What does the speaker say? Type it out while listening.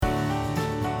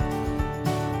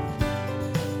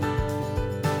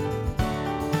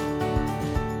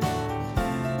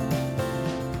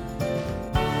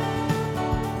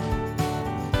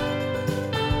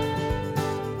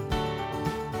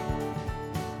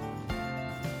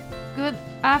Good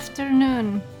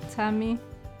afternoon, Tammy.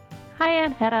 Hi,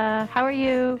 Aunt Hedda. How are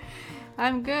you?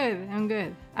 I'm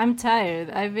good. I'm tired.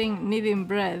 I've been kneading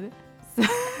bread. So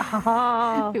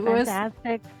Oh, it was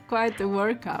fantastic. quite a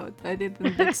workout. I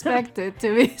didn't expect it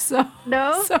to be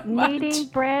No, so much. kneading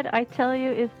bread, I tell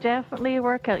you, is definitely a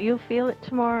workout. You'll feel it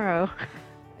tomorrow.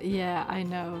 Yeah, I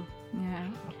know.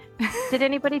 Yeah. Did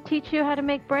anybody teach you how to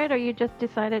make bread, or you just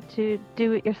decided to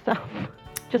do it yourself?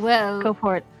 Just Well, go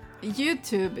for it.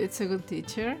 YouTube, it's a good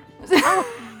teacher. Oh,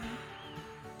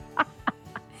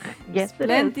 yes, it is.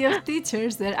 Plenty of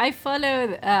teachers there. I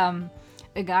followed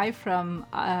a guy from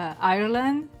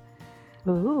Ireland.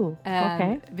 Ooh, And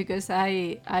okay. because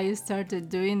I started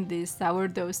doing this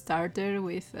sourdough starter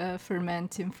with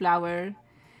fermenting flour,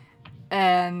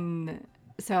 and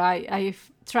so I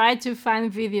tried to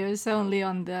find videos only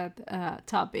on that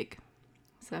topic.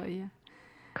 So yeah.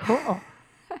 Cool.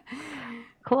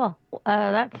 Cool.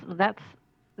 That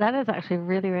is actually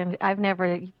really, really. I've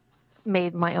never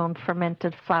made my own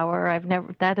fermented flour. I've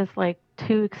never. That is like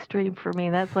too extreme for me.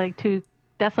 That's like too.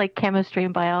 That's like chemistry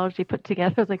and biology put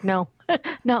together. I was like, no,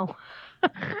 no.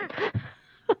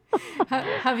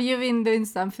 Have you been doing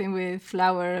something with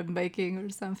flour and baking or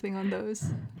something on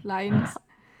those lines?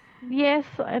 Yes,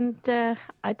 and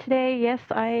today, yes,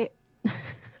 I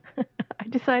I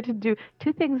decided to do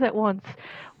two things at once,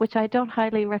 which I don't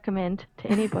highly recommend to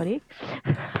anybody.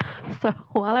 So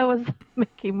while I was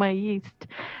making my yeast,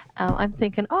 I'm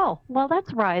thinking, oh, well,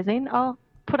 that's rising. I'll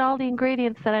put all the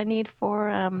ingredients that I need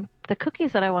for the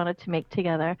cookies that I wanted to make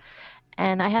together.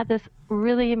 And I had this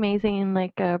really amazing,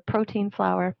 like, protein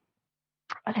flour.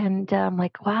 And I'm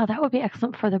like, wow, that would be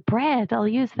excellent for the bread. I'll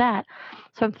use that.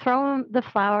 So I'm throwing the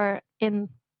flour in.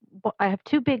 I have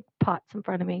two big pots in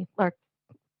front of me, or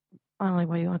I don't know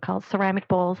what you want to call it, ceramic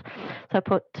bowls. So I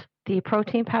put the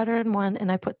protein powder in one,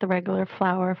 and I put the regular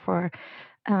flour for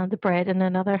the bread in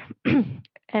another.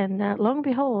 And lo and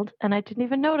behold, and I didn't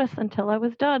even notice until I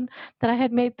was done that I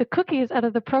had made the cookies out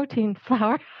of the protein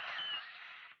flour,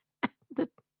 the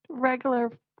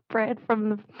regular bread from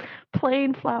the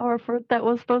plain flour for that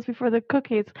was supposed to be for the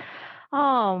cookies.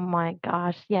 Oh my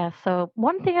gosh, yes. So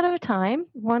one thing at a time.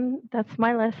 That's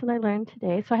my lesson I learned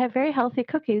today. So I have very healthy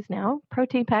cookies now,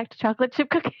 protein packed chocolate chip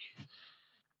cookies.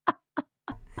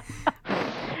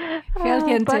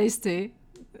 Healthy and But tasty.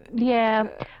 yeah,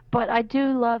 but I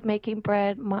do love making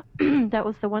bread. That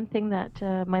was the one thing that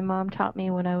my mom taught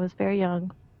me when I was very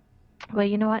young. Well,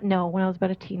 you know what? No, when I was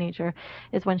about a teenager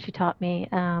is when she taught me,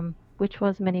 which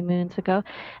was many moons ago,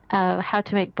 how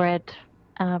to make bread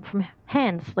from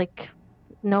hands. Like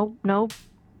no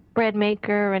bread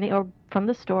maker or from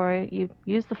the store. You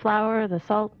use the flour, the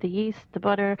salt, the yeast, the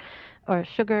butter, or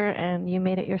sugar, and you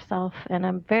made it yourself. And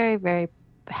I'm very, very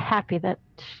happy that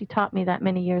she taught me that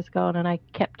many years ago, and I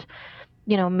kept,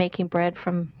 making bread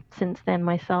from since then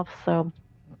myself. So,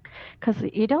 because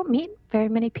you don't meet very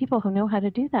many people who know how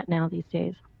to do that now these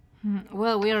days.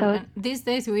 Well, we So are it's these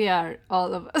days. We are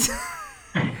all of us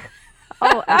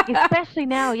oh, especially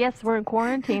now. Yes, we're in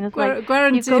quarantine. It's like you go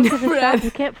quarantine to the shop, bread.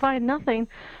 you can't find nothing.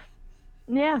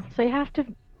 Yeah, so you have to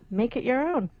make it your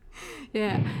own.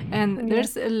 Yeah, and Yeah.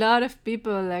 there's a lot of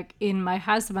people like in my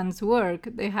husband's work.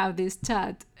 They have this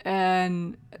chat,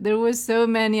 and there was so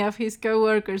many of his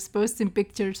coworkers posting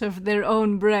pictures of their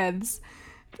own breads.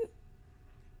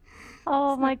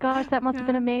 Oh So, my gosh, that must have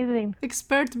been yeah, amazing.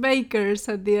 expert bakers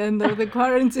at the end of the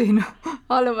quarantine,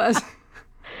 all of us.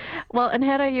 Well, and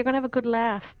Hedda, you're gonna have a good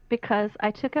laugh because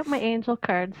I took out my angel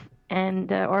cards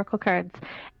and oracle cards,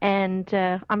 and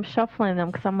I'm shuffling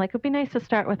them because I'm like, it'd be nice to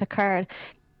start with a card.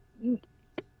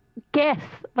 Guess,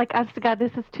 like, honest to God,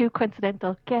 this is too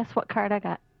coincidental. Guess what card I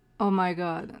got? Oh my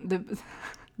god,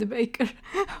 the baker.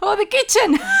 Oh, the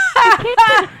kitchen. The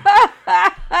kitchen.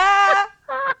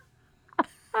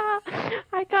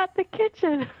 I got the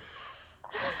kitchen.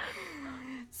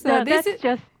 So No, this that's is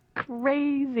just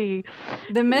crazy.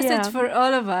 the message Yeah. for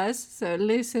all of us. So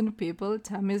listen, people.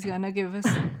 Tammy's gonna give us.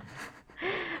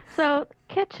 So,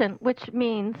 kitchen, which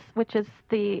is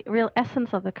the real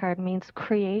essence of the card, means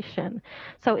creation.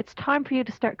 So, it's time for you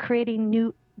to start creating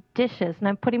new dishes. And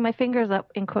I'm putting my fingers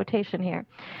up in quotation here,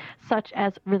 such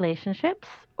as relationships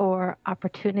or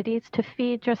opportunities to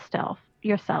feed yourself.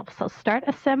 So, start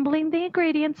assembling the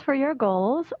ingredients for your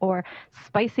goals or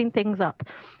spicing things up.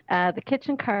 The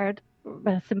kitchen card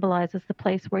symbolizes the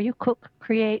place where you cook,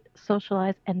 create,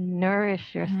 socialize, and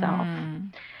nourish yourself.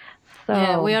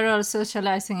 Yeah, we So, are all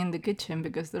socializing in the kitchen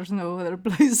because there's no other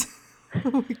place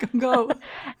we can go.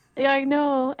 Yeah, I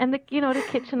know. And the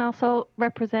kitchen also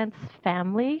represents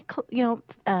family,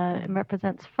 and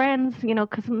represents friends,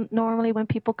 because normally when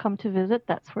people come to visit,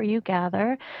 that's where you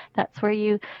gather, that's where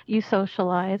you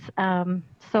socialize.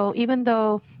 So even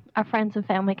though our friends and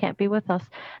family can't be with us,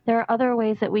 there are other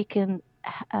ways that we can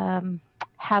um,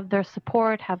 have their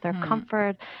support, have their Hmm.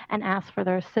 comfort, and ask for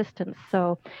their assistance.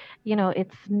 So,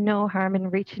 it's no harm in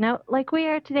reaching out like we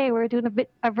are today. We're doing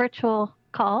a virtual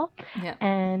call, Yeah.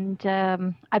 and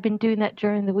I've been doing that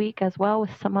during the week as well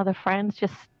with some other friends.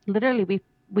 Just literally,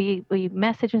 we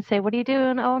message and say, "What are you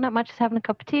doing?" "Oh, not much. Just having a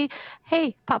cup of tea."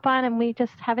 "Hey, pop on," and we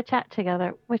just have a chat together,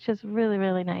 which is really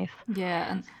really nice.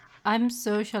 Yeah, and I'm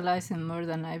socializing more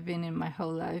than I've been in my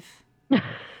whole life.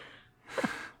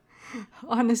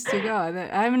 Honest to God,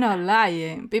 I'm not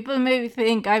lying. People may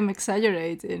think I'm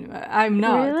exaggerating, but I'm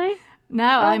not. Really?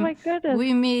 Now Oh my goodness.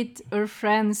 we meet our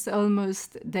friends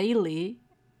almost daily,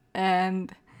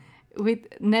 and it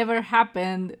never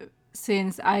happened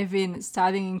since I've been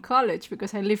studying in college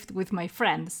because I lived with my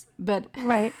friends. But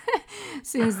Right.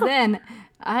 since then,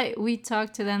 we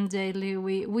talk to them daily.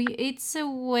 We it's a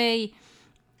way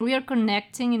we are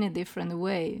connecting in a different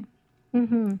way.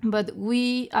 Mhm. But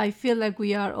I feel like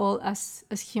we are all as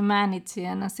humanity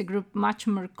and as a group much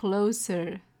more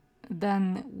closer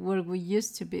than where we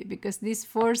used to be, because this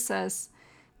forces us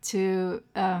to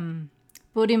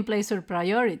put in place our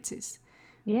priorities,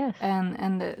 Yes.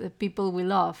 and the people we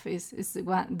love is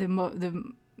the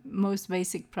most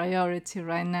basic priority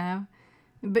right now.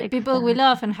 But people we Exactly.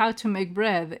 love and how to make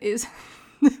bread is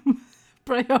the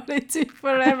priority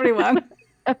for everyone.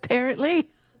 Apparently.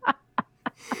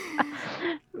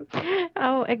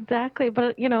 Oh, exactly.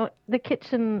 But the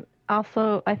kitchen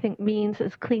also, I think, means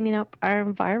is cleaning up our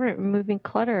environment, removing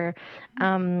clutter,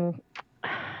 um,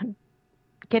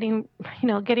 getting,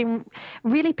 getting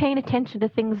really paying attention to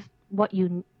things what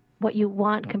you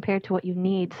want compared to what you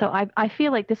need. So I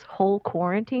feel like this whole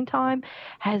quarantine time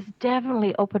has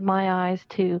definitely opened my eyes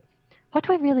to what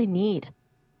do I really need?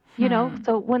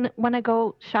 So when I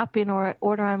go shopping or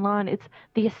order online, it's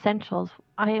the essentials.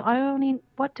 I only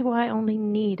what do I only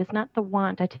need? It's not the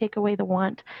want. I take away the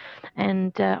want,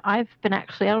 and I've been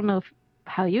actually, I don't know if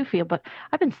how you feel, but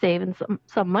I've been saving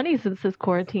some money since this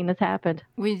quarantine has happened.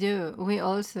 We do. We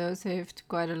also saved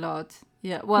quite a lot.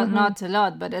 Yeah, well, Mhm. not a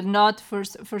lot, but a lot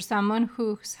for someone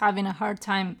who's having a hard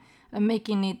time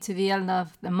making it to the end of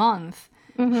the month.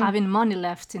 Mhm. Having money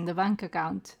left in the bank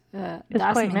account It's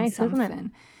does quite mean nice, isn't it?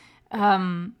 something.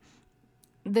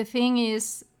 The thing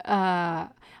is,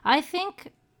 I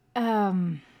think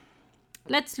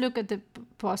let's look at the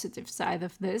positive side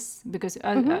of this, because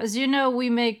Mhm. as you know, we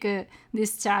make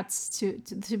these chats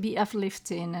to be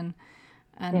uplifting Yeah.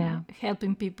 and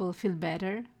helping people feel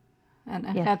better, and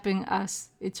Yes. helping us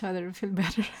each other feel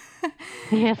better.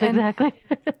 Yes, and exactly.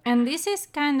 and this is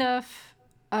kind of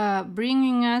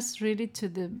bringing us really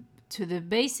to the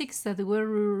basics that were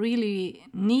really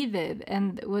needed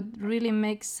and what really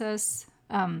makes us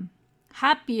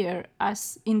happier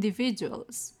as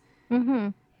individuals,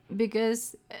 Mhm.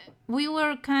 because we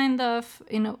were kind of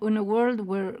in a world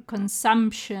where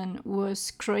consumption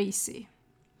was crazy.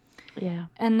 Yeah.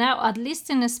 And now, at least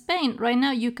in Spain, right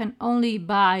now, you can only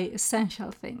buy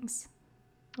essential things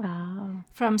Oh.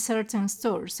 from certain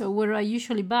stores. So where I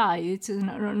usually buy, it's an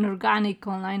organic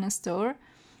online store,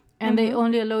 and they Mhm.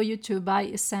 only allow you to buy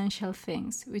essential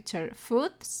things, which are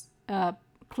foods,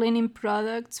 cleaning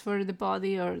products for the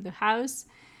body or the house,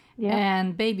 Yep.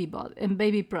 and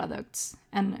baby products,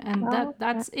 and Oh, okay.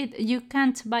 that's it. You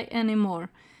can't buy any more,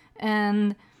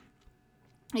 and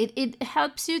it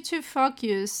helps you to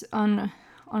focus on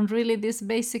really these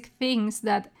basic things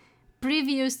that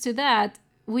previous to that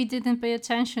we didn't pay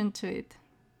attention to it.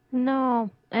 No,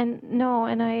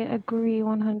 and I agree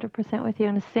 100% with you.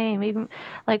 And the same, even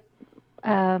like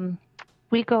um,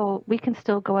 we can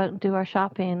still go out and do our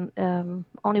shopping.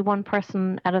 Only one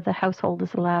person out of the household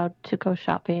is allowed to go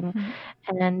shopping,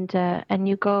 and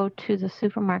you go to the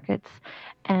supermarkets,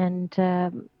 and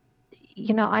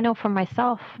I know for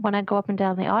myself when I go up and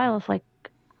down the aisles, like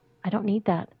I don't need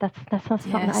that. That's not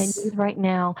something I Yes. need right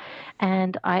now,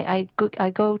 and I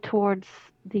go towards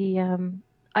the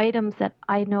items that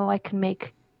I know I can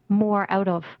make more out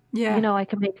of. Yeah.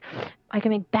 I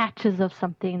can make batches of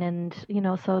something, and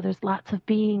so there's lots of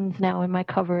beans now in my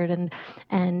cupboard,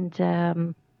 and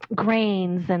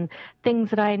grains and things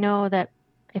that I know that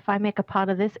if I make a pot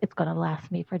of this, it's gonna last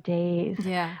me for days.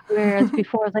 Yeah. Whereas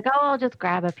before it's like, oh, I'll just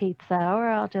grab a pizza, or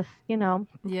I'll just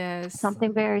Yes.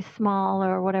 something very small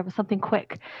or whatever, something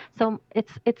quick. So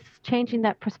it's changing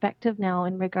that perspective now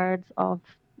in regards of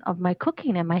my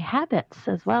cooking and my habits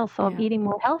as well. So I'm Yeah. eating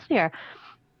more healthier.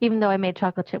 even though I made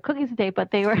chocolate chip cookies today,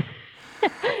 but they were,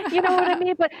 you know what I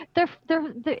mean? But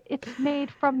it's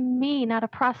made from me, not a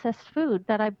processed food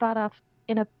that I bought off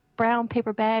in a brown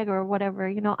paper bag or whatever.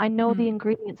 I know the Hmm.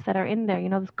 ingredients that are in there.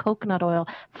 There's coconut oil,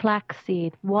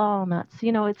 flaxseed, walnuts.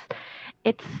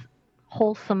 It's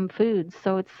wholesome foods.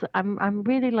 So I'm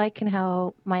really liking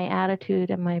how my attitude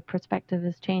and my perspective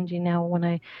is changing now when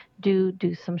I do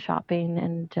some shopping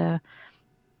and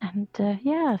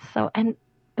yeah.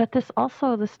 But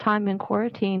this time in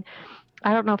quarantine,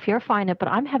 I don't know if you're finding it, but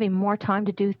I'm having more time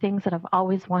to do things that I've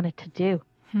always wanted to do.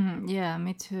 Hmm, yeah,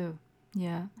 me too.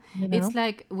 Yeah. You It's know?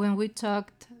 like when we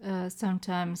talked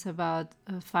sometimes about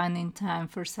finding time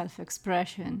for self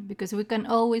expression, because we can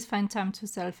always find time to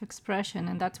self expression,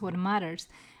 and that's what matters.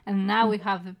 And now we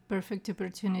have the perfect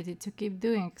opportunity to keep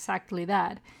doing exactly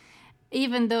that.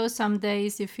 Even though some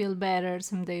days you feel better,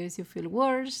 some days you feel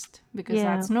worse, because Yeah.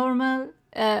 that's normal.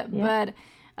 Yeah. But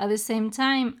at the same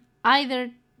time,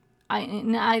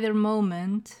 in either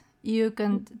moment, you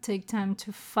can take time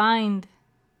to find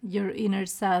your inner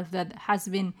self that has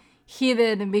been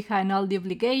hidden behind all the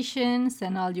obligations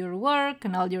and all your work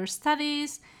and all your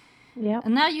studies. Yeah.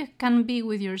 And now you can be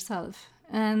with yourself.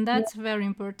 And Yeah. that's a very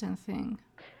important thing.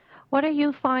 What are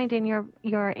you finding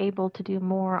you're able to do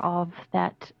more of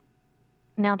that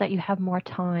now that you have more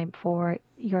time for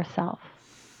yourself?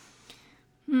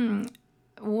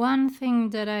 One thing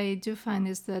that I do find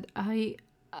is that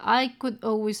I could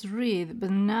always read, but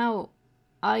now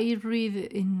I read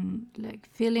in like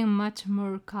feeling much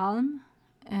more calm.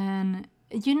 And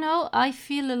I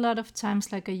feel a lot of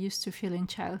times like I used to feel in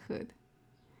childhood,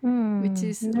 which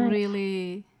is Nice.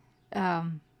 really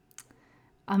um,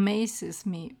 amazes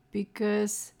me,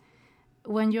 because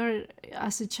when you're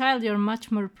as a child you're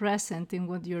much more present in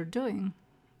what you're doing.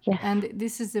 Yes. And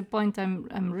this is the point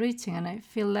I'm reaching, and I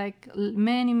feel like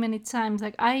many times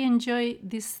like I enjoy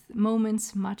these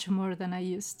moments much more than I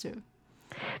used to.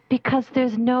 Because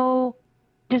there's no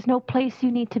place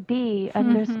you need to be,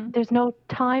 and there's no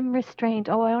time restraint.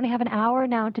 Oh, I only have an hour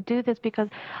now to do this because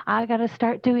I got to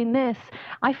start doing this.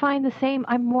 I find the same.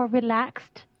 I'm more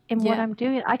relaxed in what Yeah. I'm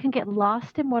doing. I can get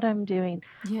lost in what I'm doing,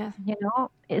 Yeah.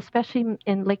 especially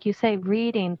in, like you say,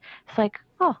 reading. It's like,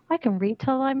 oh, I can read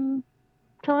till I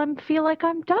feel like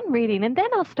I'm done reading, and then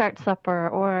I'll start supper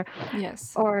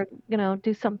Yes. or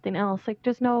do something else. Like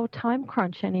there's no time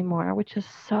crunch anymore, which is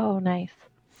so nice.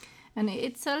 And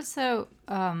it's also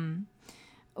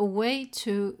a way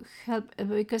to help,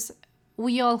 because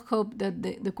we all hope that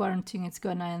the quarantine is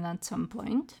gonna end at some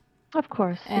point. Of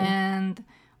course, yes. And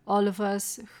all of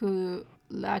us who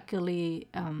luckily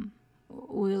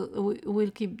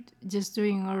will keep just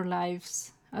doing our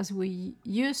lives as we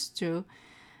used to,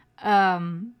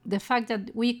 the fact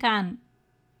that we can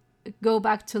go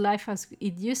back to life as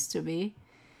it used to be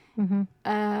Hmm.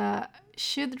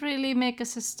 should really make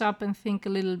us stop and think a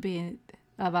little bit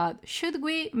about, should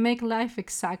we make life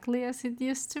exactly as it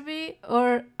used to be,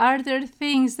 or are there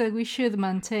things that we should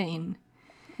maintain?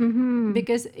 Hmm.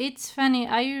 Because it's funny,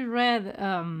 I read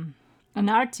an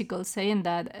article saying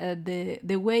that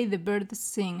the way the birds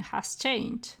sing has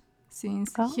changed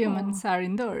since Oh. humans are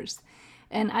indoors.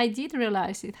 And I did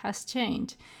realize it has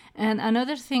changed. And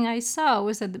another thing I saw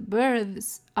was that the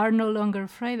birds are no longer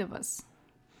afraid of us.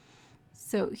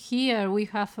 So here we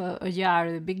have a yard,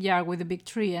 a big yard with a big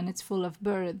tree, and it's full of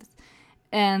birds.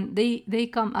 And they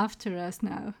come after us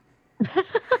now.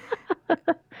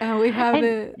 And we have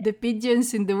And the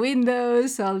pigeons in the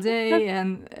windows all day, that's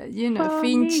and so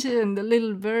finch neat. and the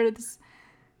little birds.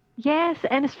 Yes,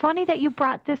 and it's funny that you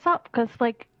brought this up because,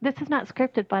 like, this is not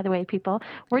scripted, by the way, people.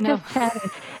 We're No. just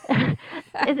chatting.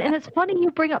 And it's funny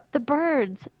you bring up the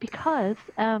birds because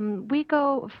we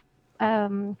go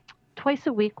twice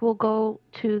a week. We'll go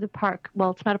to the park. Well,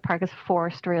 it's not a park; it's a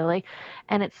forest, really,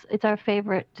 and it's our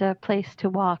favorite place to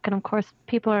walk. And of course,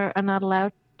 people are not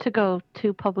allowed to go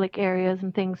to public areas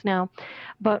and things now,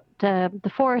 but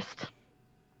the forest,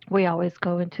 we always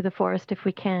go into the forest if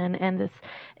we can. And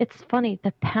it's funny,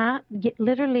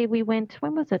 literally we went,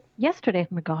 when was it? Yesterday.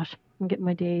 Oh my gosh, I'm getting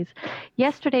my days.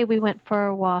 Yesterday we went for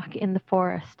a walk in the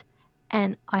forest,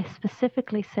 and I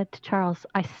specifically said to Charles,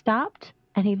 I stopped,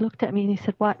 and he looked at me and he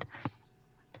said, what?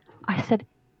 I said,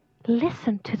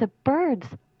 listen to the birds.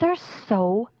 They're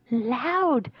so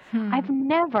loud. I've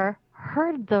never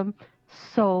heard them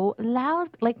so loud.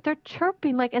 Like they're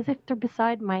chirping, like as if they're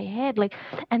beside my head. Like,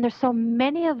 and there's so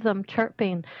many of them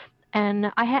chirping.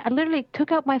 And I literally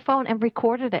took out my phone and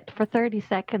recorded it for 30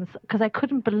 seconds because I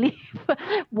couldn't believe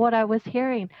what I was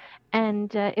hearing.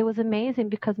 And it was amazing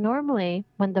because normally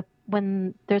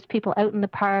when there's people out in the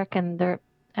park and they're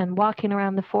and walking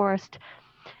around the forest,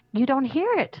 you don't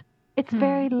hear it. it's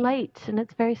very light and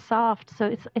it's very soft.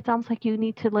 So it's almost like you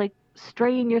need to like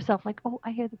strain yourself like, oh,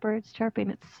 I hear the birds chirping.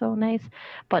 It's so nice.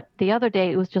 But the other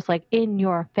day it was just like in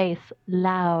your face,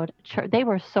 loud. They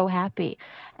were so happy,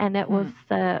 and it was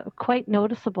quite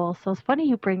noticeable. So it's funny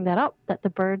you bring that up, that the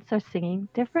birds are singing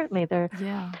differently. They're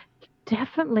Yeah.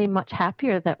 definitely much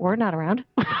happier that we're not around.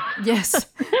 Yes,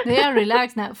 they are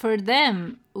relaxed now. For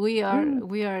them, Mm,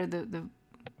 we are the the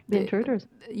the intruders.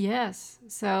 yes.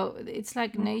 So it's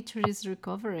like nature is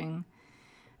recovering.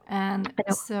 And I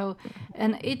know. so,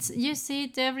 and it's, you see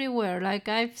it everywhere. Like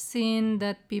I've seen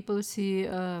that people see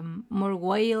more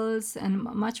whales and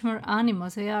much more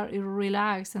animals. They are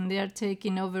relaxed and they are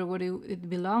taking over what it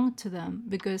belonged to them,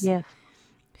 because Yes.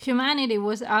 humanity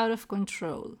was out of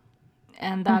control,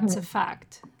 and that's a Hmm.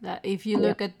 fact. That if you Yeah.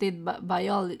 look at it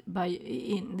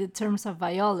in the terms of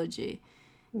biology,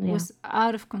 Yeah. was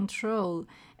out of control.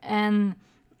 And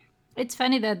it's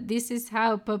funny that this is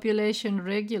how population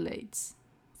regulates.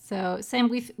 So same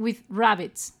with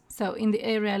rabbits. So in the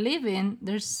area I live in,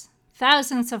 there's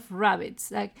thousands of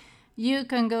rabbits. Like you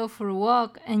can go for a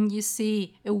walk and you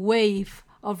see a wave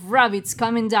of rabbits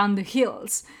coming down the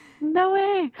hills, No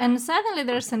way. and suddenly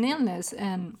there's an illness,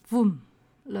 and boom,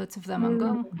 lots of them are Mm,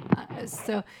 gone.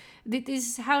 So this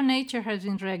is how nature has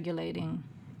been regulating.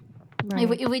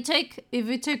 right. If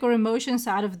we take our emotions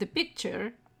out of the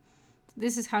picture,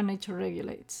 this is how nature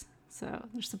regulates. So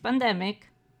there's a pandemic,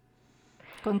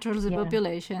 controls the Yeah.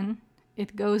 population,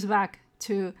 it goes back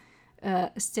to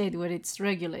a state where it's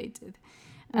regulated.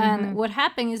 And Hmm. what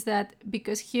happened is that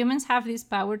because humans have this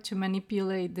power to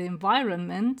manipulate the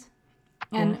environment,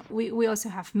 Yes. and we also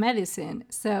have medicine,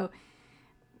 so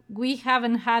we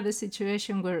haven't had a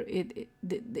situation where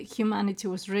the humanity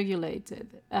was regulated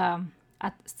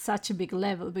at such a big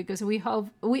level, because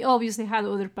we obviously had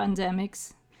other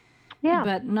pandemics, Yeah.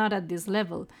 but not at this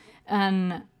level.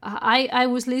 And I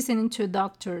was listening to a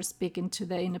doctor speaking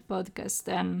today in a podcast,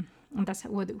 and that's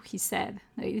what he said.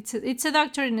 It's a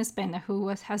doctor in Spain who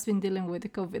has been dealing with the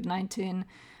COVID-19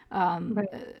 Right.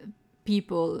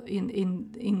 people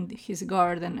in his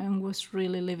garden, and was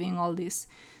really living all this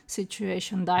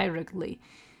situation directly.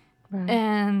 Right.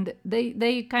 And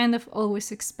they kind of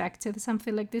always expected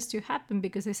something like this to happen,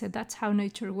 because they said that's how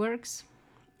nature works.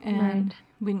 And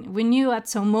Right. we knew at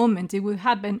some moment it would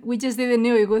happen, we just didn't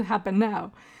know it would happen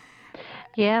now.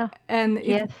 Yeah. And it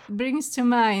Yes. brings to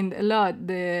mind a lot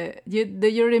do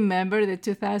you remember the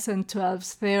 2012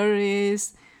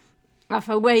 theories of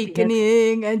Yes.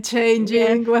 awakening and Yes.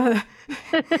 changing? Well,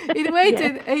 it Yes.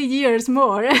 waited 8 years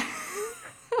more.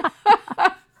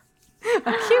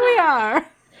 But here we are.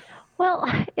 Well,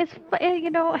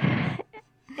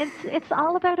 it's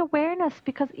all about awareness,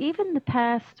 because even the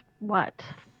past what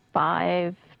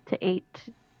 5 to 8,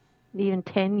 even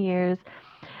 10 years,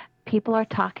 people are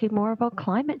talking more about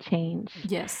climate change,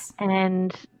 Yes.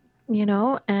 and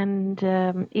and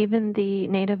even the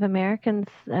Native Americans,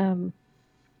 the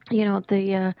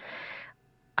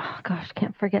oh gosh,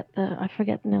 can't forget I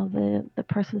forget now the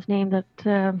person's name that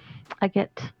I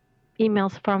get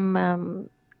emails from,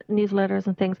 newsletters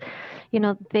and things.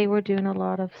 They were doing a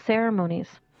lot of ceremonies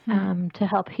to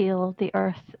help heal the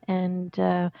earth, and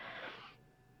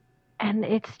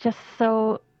it's just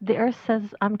so the earth says,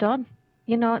 I'm done.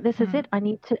 This is it. I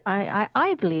need to.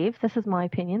 I believe, this is my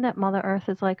opinion, that Mother Earth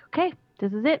is like, okay,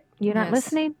 this is it. You're not Yes.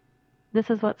 listening. This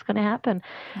is what's going to happen,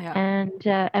 Yeah.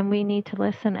 and we need to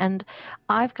listen. And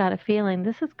I've got a feeling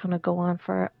this is going to go on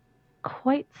for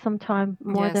quite some time,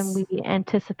 more than Yes. we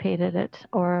anticipated it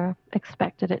or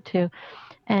expected it to.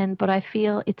 But I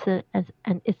feel it's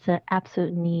a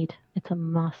absolute need. It's a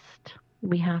must.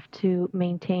 We have to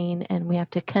maintain and we have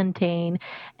to contain,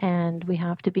 and we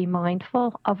have to be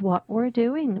mindful of what we're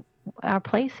doing, our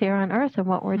place here on Earth, and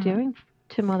what we're doing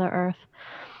to Mother Earth.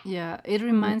 Yeah, it Mm.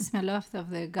 reminds me a lot of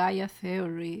the Gaia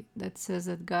theory that says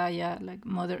that Gaia, like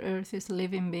Mother Earth, is a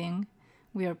living being.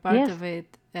 We are part Yes, of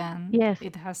it, and yes,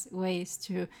 it has ways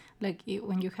to, like,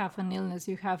 when you have an illness,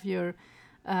 you have your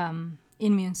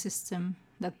immune system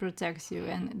that protects you,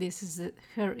 and this is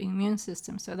her immune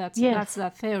system. So yes. that's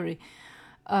that theory.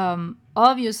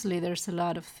 Obviously, there's a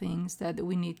lot of things that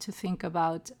we need to think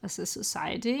about as a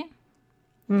society,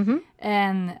 Mm-hmm.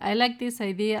 and I like this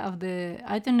idea of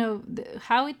I don't know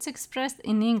how it's expressed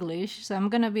in English, so I'm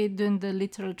going to be doing the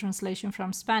literal translation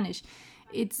from Spanish.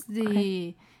 It's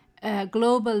Okay. the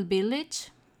global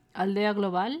village, aldea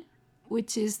global,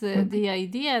 which is Mm-hmm. the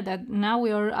idea that now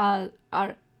we are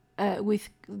with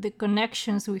the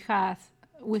connections we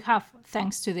have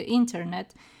thanks to the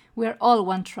internet, we are all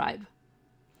one tribe.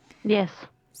 Yes.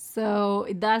 So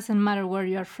it doesn't matter where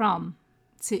you're from.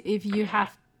 See, if you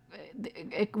have,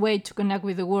 a way to connect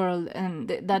with the world, and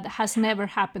that has never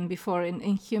happened before in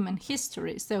human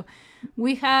history. So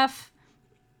we have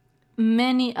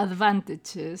many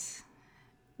advantages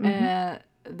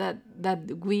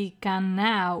that we can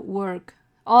now work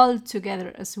all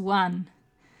together as one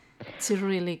to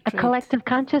really A create. collective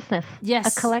consciousness. A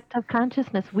Yes. collective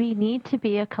consciousness. We need to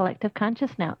be a collective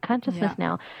consciousness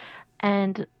now.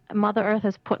 And Mother Earth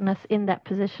is putting us in that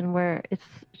position where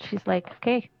she's like,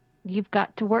 okay, you've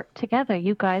got to work together.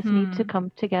 You guys need to come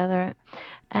together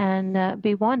and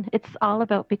be one. It's all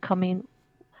about becoming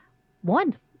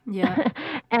one. Yeah.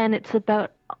 And it's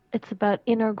about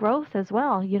inner growth as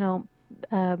well,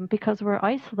 because we're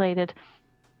isolated.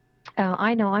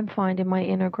 I know I'm finding my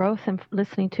inner growth and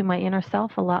listening to my inner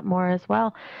self a lot more as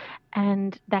well.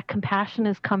 And that compassion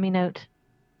is coming out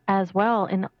as well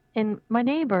in my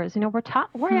neighbors. I'm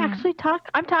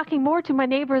talking more to my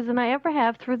neighbors than I ever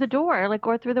have through the door, like,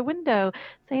 or through the window,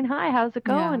 saying, hi, how's it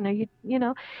going?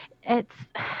 Are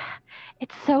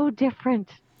it's so different.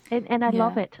 And I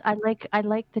love it. I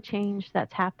like the change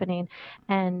that's happening,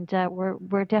 and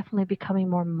we're definitely becoming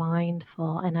more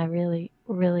mindful, and I really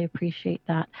really appreciate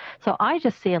that. So I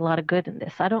just see a lot of good in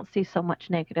this. I don't see so much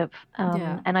negative,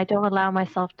 and I don't allow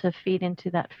myself to feed into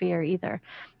that fear either,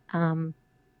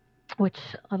 which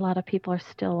a lot of people are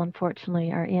still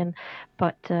unfortunately are in.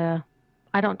 But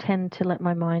I don't tend to let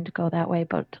my mind go that way,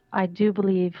 but I do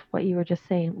believe what you were just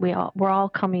saying. We're all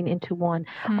coming into one,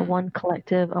 a one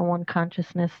collective, a one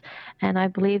consciousness, and I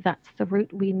believe that's the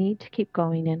route we need to keep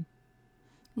going in.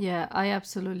 Yeah, I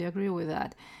absolutely agree with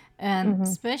that, and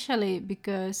especially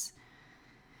because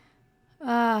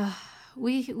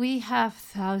we have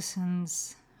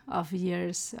thousands of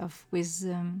years of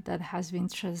wisdom that has been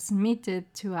transmitted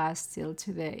to us till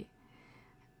today.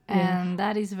 And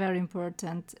that is very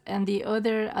important. And the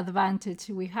other advantage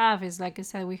we have is, like I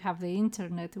said, we have the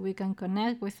internet. We can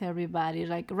connect with everybody.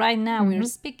 Like right now we're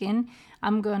speaking,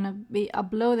 I'm going to be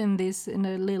uploading this in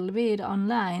a little bit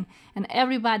online. And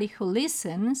everybody who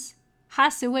listens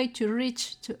has a way to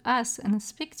reach to us and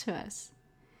speak to us.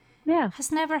 Yeah.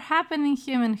 Has never happened in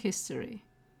human history.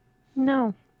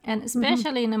 No. And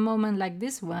especially in a moment like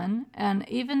this one, and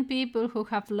even people who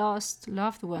have lost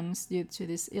loved ones due to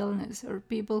this illness, or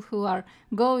people who are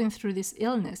going through this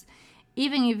illness,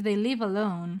 even if they live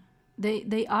alone,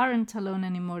 they aren't alone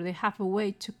anymore. They have a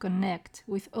way to connect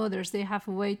with others. They have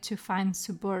a way to find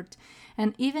support.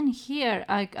 And even here,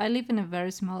 I live in a very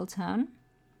small town,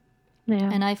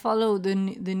 and I follow the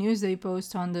news they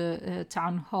post on the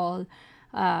town hall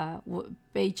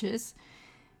pages.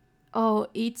 Oh,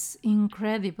 it's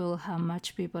incredible how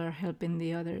much people are helping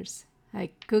the others.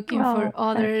 Like cooking for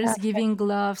others, fantastic. giving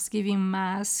gloves, giving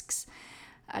masks.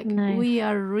 Nice. We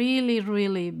are really,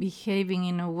 really behaving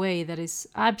in a way that is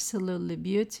absolutely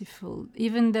beautiful,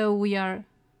 even though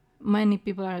many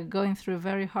people are going through a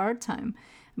very hard time.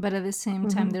 But at the same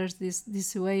time, there's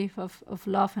this wave of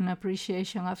love and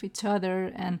appreciation of each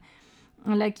other. And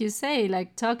like you say,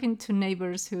 like talking to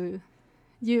neighbors who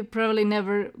you probably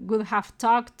never would have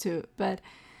talked to, but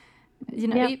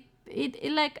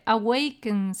it like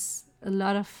awakens a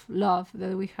lot of love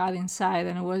that we had inside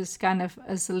and was kind of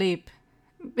asleep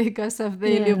because of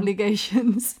daily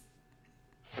obligations.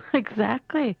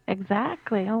 Exactly.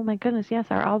 Oh my goodness, yes,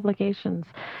 our obligations.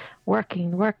 Work,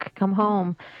 come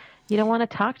home. You don't want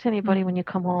to talk to anybody when you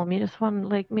come home. You just want to,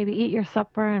 like, maybe eat your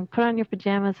supper and put on your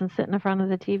pajamas and sit in front of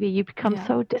the TV. You become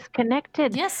so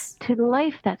disconnected to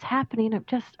life that's happening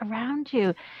just around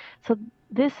you. So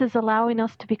this is allowing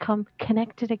us to become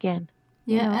connected again.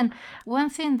 And one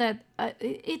thing that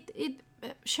it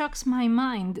shocks my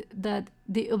mind, that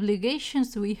the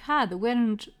obligations we had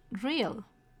weren't real.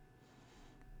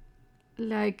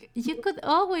 Like, you could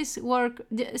always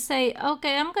say,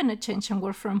 okay, I'm going to change and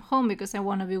work from home because I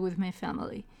want to be with my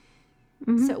family.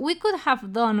 So we could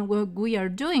have done what we are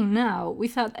doing now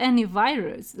without any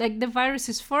virus. Like, the virus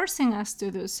is forcing us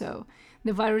to do so.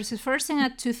 The virus is forcing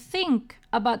us to think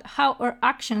about how our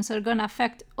actions are going to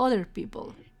affect other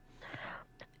people.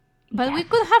 But we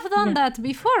could have done that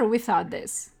before without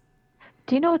this.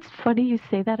 Do you know, it's funny you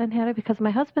say that, Angela, because my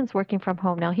husband's working from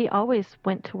home now. He always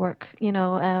went to work, he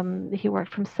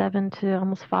worked from 7 to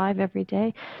almost 5 every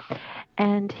day.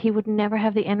 And he would never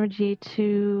have the energy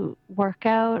to work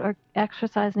out or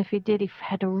exercise. And if he did, he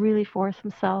had to really force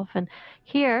himself. And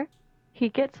here, he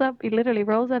gets up, he literally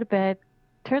rolls out of bed,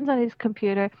 turns on his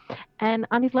computer, and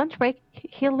on his lunch break,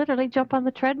 he'll literally jump on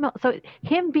the treadmill. So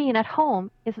him being at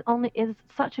home is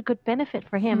such a good benefit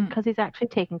for him, because he's actually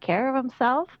taking care of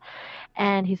himself,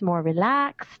 and he's more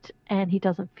relaxed, and he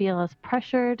doesn't feel as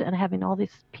pressured and having all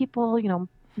these people,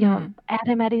 at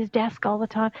him at his desk all the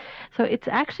time. So it's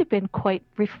actually been quite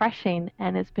refreshing,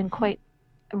 and it's been quite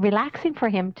relaxing for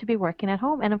him to be working at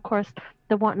home. And of course,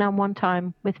 the one-on-one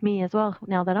time with me as well,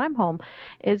 now that I'm home,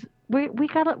 is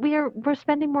we're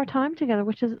spending more time together,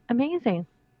 which is amazing.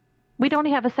 We'd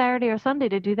only have a Saturday or Sunday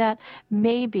to do that,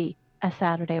 maybe a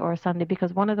Saturday or a Sunday,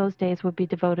 because one of those days would be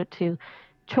devoted to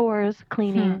chores,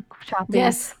 cleaning, shopping.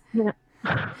 Yes. You know,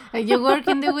 Like you work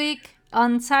in the week,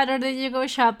 on Saturday you go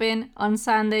shopping, on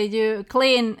Sunday you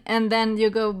clean, and then you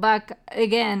go back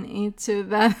again into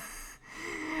that.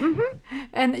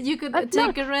 And you could That's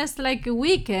take a nuts. rest like a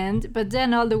weekend, but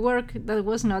then all the work that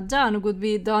was not done would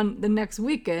be done the next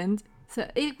weekend. So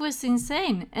it was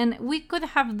insane. And we could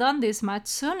have done this much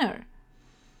sooner.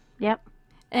 Yep,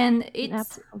 And it's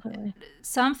absolutely.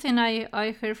 something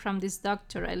I heard from this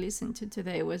doctor I listened to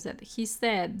today was that he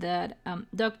said that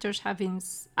doctors have been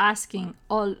asking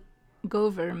all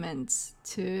governments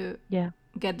to Yeah.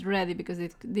 get ready because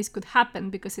this could happen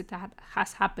because it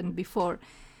has happened before.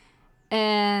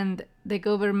 And the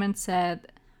government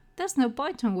said, there's no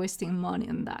point in wasting money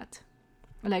on that.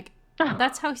 Like,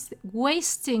 that's how it's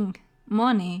wasting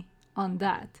money on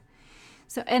that.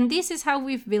 So, and this is how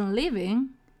we've been living,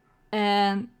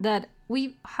 and that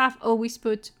we have always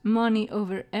put money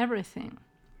over everything.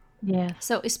 Yes.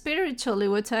 So spiritually,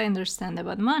 what I understand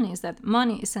about money is that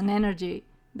money is an energy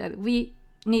that we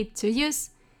need to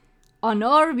use on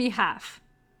our behalf.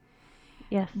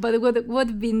 Yes. But what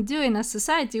we've been doing as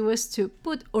society was to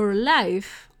put our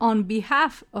life on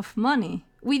behalf of money.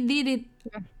 We did it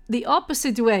the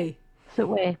opposite way. So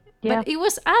way. Yeah. But it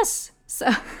was us. So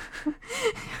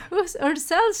it was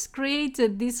ourselves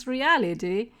created this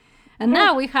reality. And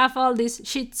now we have all this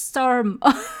shitstorm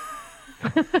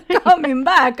coming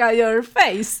back at your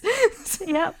face.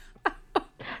 Yep.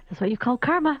 That's what you call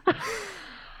karma.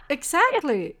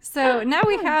 Exactly. So now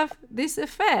we have this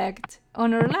effect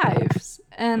on our lives.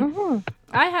 And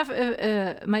I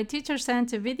have my teacher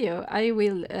sent a video. I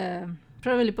will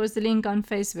probably post the link on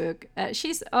Facebook.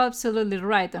 She's absolutely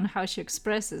right on how she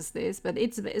expresses this, but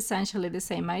it's essentially the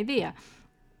same idea.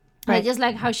 Right. I just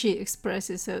like how she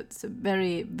expresses it so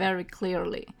very, very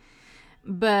clearly.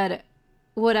 But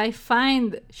what I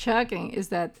find shocking is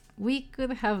that we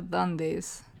could have done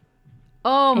this.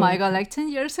 Oh my God, like 10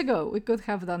 years ago, we could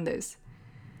have done this.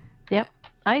 Yep,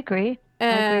 I agree.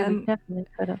 And we definitely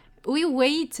could have. We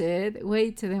waited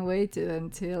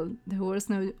until there was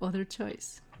no other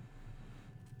choice.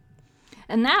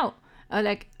 And now,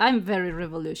 like, I'm very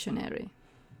revolutionary.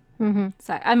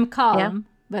 So I'm calm,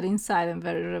 but inside I'm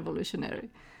very revolutionary.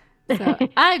 So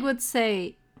I would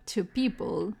say to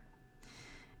people,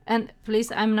 and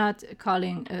please, I'm not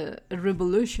calling a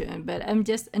revolution, but I'm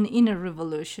just an inner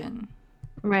revolution.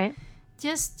 Right.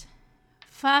 Just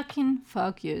fucking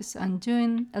focus on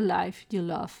doing a life you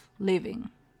love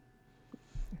living.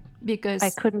 Because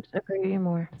I couldn't agree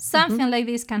more. Something like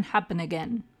this can happen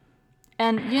again.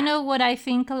 And you know what I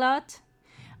think a lot?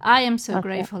 I am so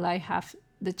grateful I have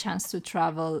the chance to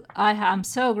travel. I am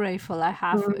so grateful I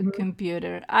have a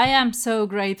computer. I am so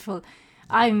grateful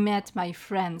I met my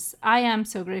friends. I am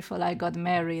so grateful I got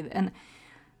married. And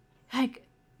like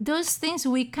those things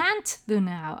we can't do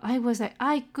now. I was like,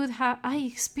 I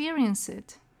experienced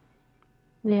it.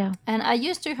 Yeah. And I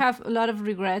used to have a lot of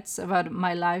regrets about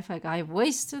my life. Like I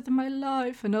wasted my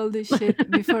life and all this shit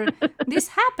before this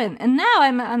happened. And now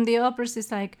I'm on the opposite.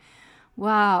 It's like,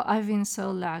 wow, I've been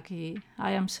so lucky.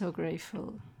 I am so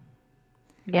grateful.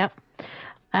 Yep.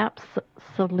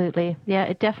 Absolutely. Yeah,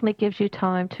 it definitely gives you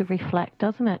time to reflect,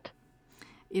 doesn't it?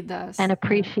 It does. And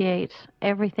appreciate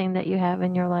everything that you have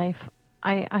in your life.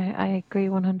 I agree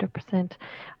 100%.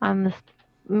 I'm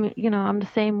the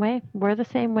same way. We're the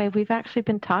same way. We've actually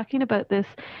been talking about this,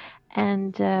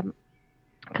 and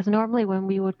because normally when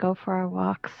we would go for our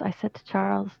walks, I said to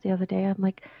Charles the other day, I'm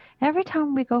like, every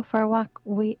time we go for a walk,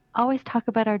 we always talk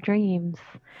about our dreams,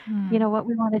 what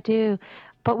we want to do.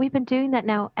 But we've been doing that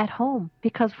now at home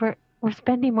because we're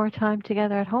spending more time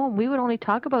together at home. We would only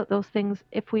talk about those things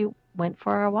if we went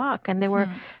for our walk, and they were,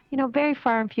 very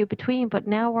far and few between. But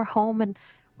now we're home and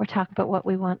we're talking about what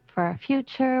we want for our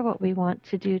future, what we want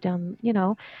to do down, in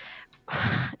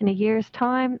a year's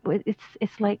time.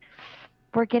 It's like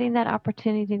we're getting that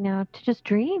opportunity now to just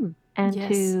dream and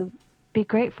to be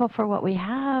grateful for what we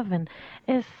have, and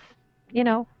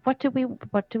what do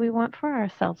we want for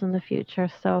ourselves in the future.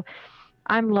 So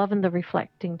I'm loving the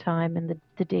reflecting time and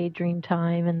the daydream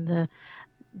time and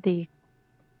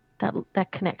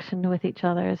that connection with each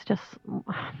other is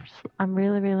I'm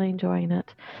really, really enjoying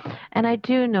it. And I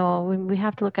do know when we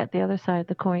have to look at the other side of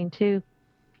the coin too,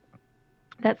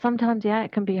 that sometimes,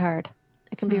 it can be hard.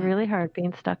 It can be really hard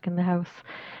being stuck in the house.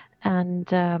 And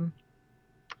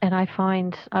I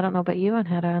find, I don't know about you,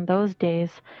 Anheta, on those days,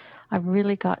 I've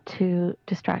really got to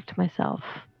distract myself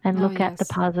and Oh, look at the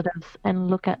yes. positives and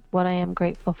look at what I am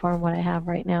grateful for and what I have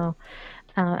right now.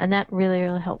 And that really,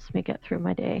 really helps me get through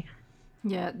my day.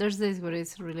 Yeah, there's days where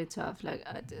it's really tough. Like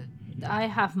I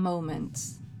have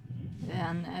moments,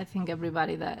 and I think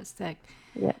everybody does. Like,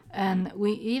 Yeah. and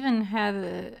we even had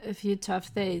a few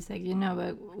tough days. Like,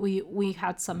 we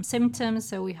had some symptoms,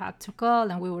 so we had to call,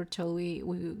 and we were told we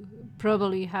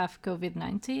probably have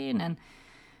COVID-19, and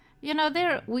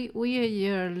there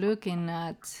you're looking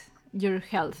at your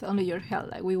health, only your health.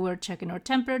 Like, we were checking our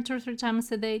temperature 3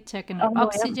 times a day, checking our Oh, yeah.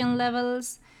 oxygen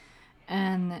levels,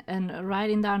 and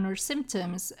writing down our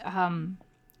symptoms.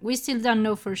 We still don't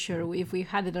know for sure if we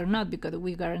had it or not because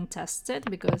we weren't tested,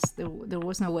 because there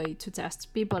was no way to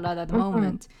test people at that Mm-hmm.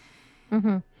 moment.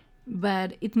 Mm-hmm.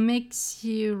 But it makes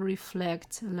you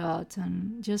reflect a lot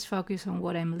and just focus on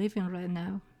what I'm living right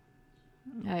now.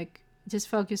 Like, just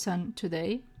focus on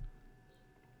today,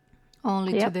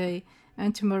 only Yep. today,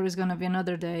 and tomorrow is gonna be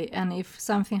another day. And if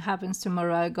something happens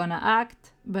tomorrow, I'm gonna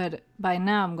act, but by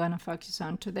now I'm gonna focus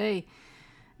on today.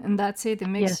 And that's it. It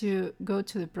Yes. makes you go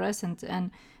to the present, and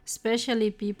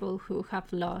especially people who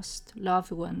have lost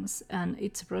loved ones. And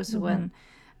it's a process Mm-hmm.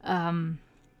 when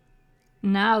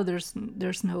now there's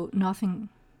nothing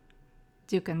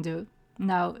you can do.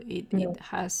 Now it No.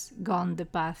 has gone the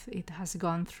path it has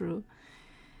gone through.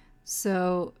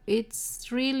 So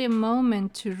it's really a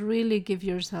moment to really give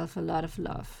yourself a lot of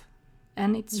love.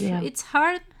 And Yeah. it's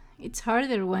hard. It's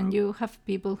harder when you have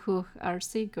people who are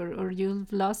sick, or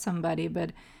you've lost somebody,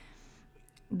 but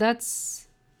that's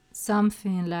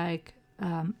something like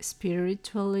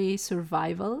spiritually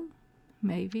survival,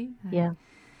 maybe. Yeah.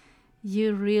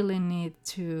 You really need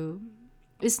to.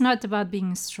 It's not about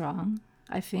being strong.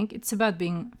 I think it's about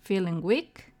feeling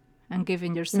weak and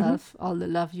giving Mm-hmm. yourself all the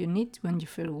love you need when you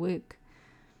feel weak,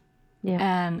 Yeah.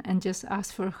 and just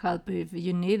ask for help if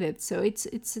you need it. So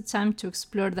it's a time to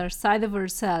explore that side of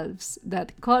ourselves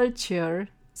that culture,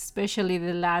 especially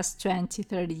the last 20,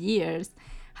 30 years,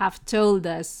 have told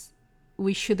us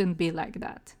we shouldn't be like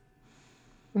that.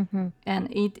 Mm-hmm. And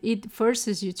it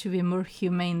forces you to be more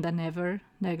humane than ever,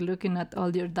 like looking at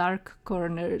all your dark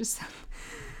corners.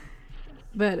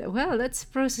 But well, that's a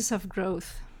process of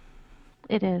growth.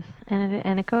 It is,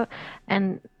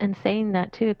 and saying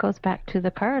that too, it goes back to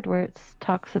the card where it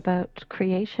talks about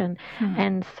creation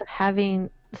and having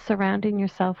surrounding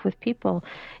yourself with people.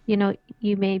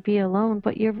 You may be alone,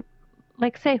 but you're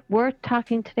like, say, we're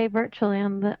talking today virtually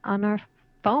on our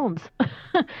phones,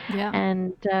 Yeah.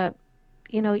 and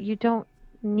you don't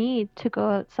need to go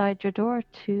outside your door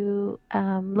to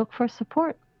look for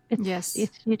support. Yes.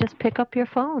 It's you just pick up your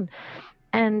phone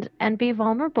and be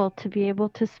vulnerable to be able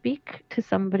to speak to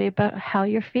somebody about how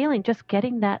you're feeling. Just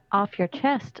getting that off your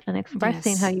chest and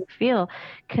expressing how Yes. you feel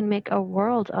can make a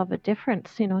world of a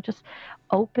difference. Just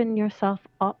open yourself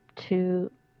up to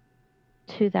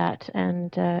that,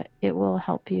 and it will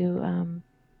help you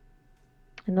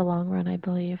in the long run, I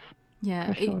believe, Yeah.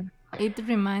 for sure. It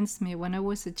reminds me when I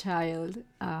was a child,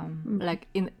 Mm-hmm. like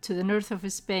to the north of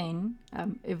Spain,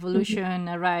 Mm-hmm. evolution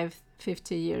arrived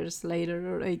 50 years later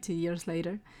or 80 years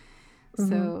later. Mm-hmm.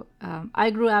 So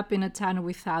I grew up in a town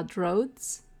without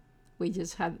roads. We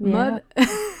just had Yeah. mud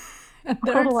and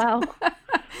Oh, dirt. wow.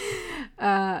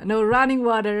 No running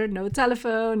water, no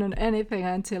telephone, or anything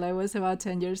until I was about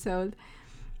 10 years old.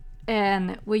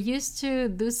 And we used to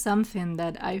do something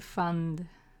that I found.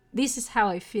 This is how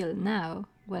I feel now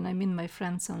when I meet my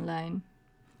friends online.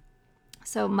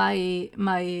 So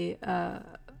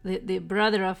the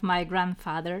brother of my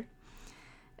grandfather,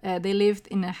 they lived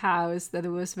in a house that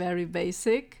was very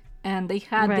basic, and they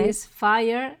had Right. this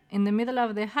fire in the middle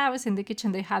of the house. In the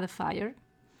kitchen, they had a fire,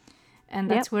 and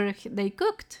Yep. that's where they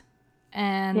cooked.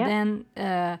 And Yep. then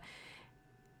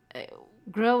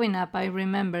growing up, I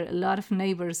remember a lot of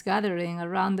neighbors gathering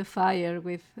around the fire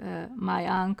with my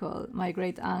uncle, my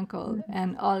great uncle,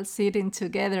 and all sitting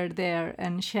together there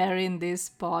and sharing this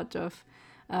pot of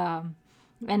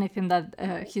anything that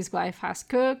his wife has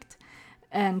cooked,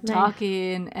 and Nice.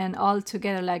 talking, and all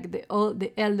together, like all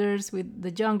the elders with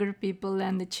the younger people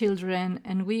and the children,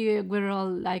 and we were all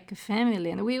like a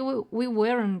family. And we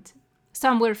weren't.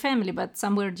 Some were family, but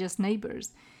some were just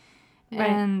neighbors. Right.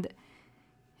 And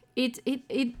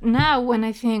it now when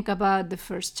I think about the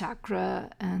first chakra,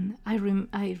 and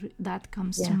that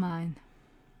comes to Yeah. mind.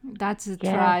 That's a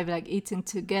Yeah. tribe, like eating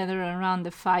together around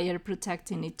the fire,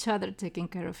 protecting each other, taking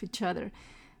care of each other.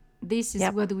 This is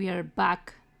Yep. what we are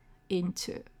back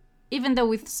into, even though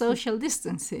with social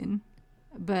distancing.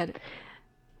 But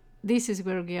this is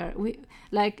where we are. We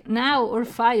like now our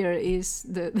fire is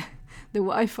the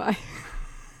Wi-Fi.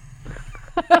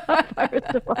 Fire is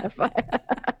the Wi-Fi.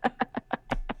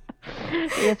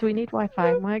 Yes, we need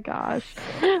Wi-Fi. My gosh.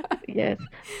 Yes.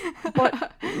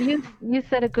 But you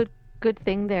said a good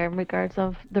thing there in regards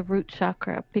of the root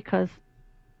chakra because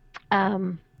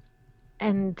um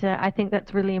and I think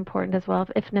that's really important as well.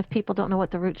 If people don't know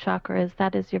what the root chakra is,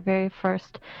 that is your very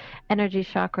first energy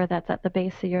chakra that's at the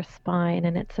base of your spine,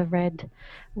 and it's a red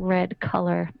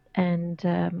color.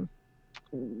 And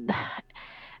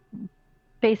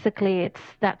basically,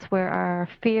 that's where our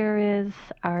fear is,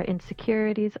 our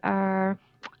insecurities are,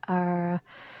 our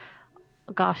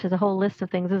gosh, there's a whole list of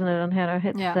things, isn't it, on Hannah?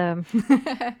 It's Yeah.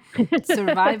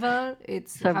 Survival.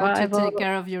 It's how to survival. take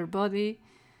care of your body,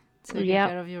 taking Yep.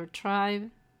 care of your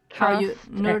tribe, how you Trust.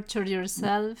 nurture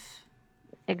yourself.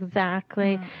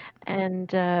 Exactly.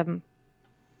 And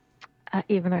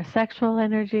even our sexual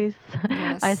energies.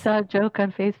 Yes. I saw a joke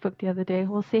on Facebook the other day.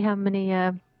 We'll see how many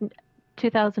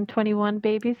 2021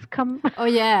 babies come. Oh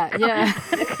yeah, yeah.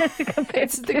 compared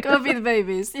It's the to- COVID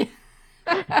babies.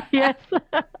 Yes.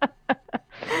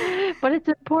 But it's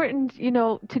important,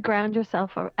 to ground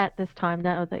yourself at this time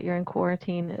now that you're in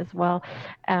quarantine as well.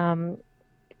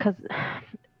 Because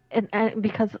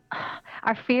because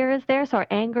our fear is there, so our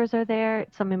angers are there,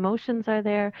 some emotions are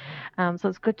there. So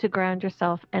it's good to ground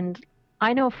yourself. And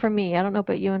I know for me, I don't know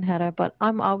about you and Hedda, but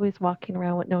I'm always walking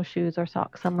around with no shoes or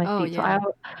socks on my Oh, feet. yeah.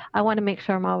 So I want to make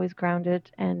sure I'm always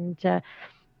grounded. And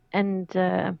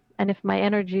if my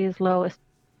energy is low,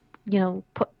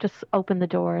 just open the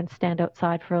door and stand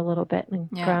outside for a little bit and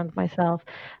Yeah. ground myself.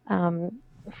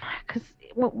 Because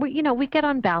we get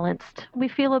unbalanced, we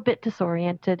feel a bit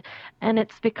disoriented, and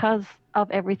it's because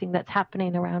of everything that's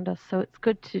happening around us. So it's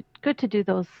good to do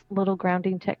those little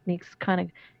grounding techniques, kind of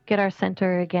get our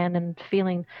center again, and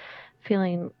feeling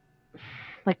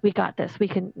like we got this. We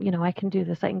can, I can do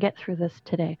this. I can get through this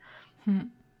today.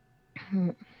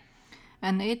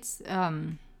 And it's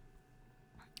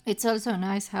also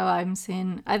nice how I'm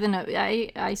seeing. I don't know.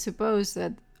 I suppose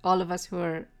that all of us who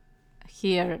are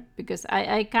here, because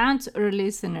I count our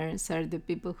listeners are the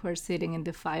people who are sitting in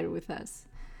the fire with us.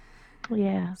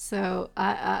 Yeah. So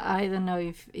I don't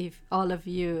know if all of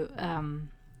you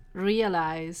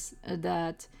realize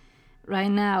that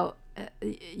right now,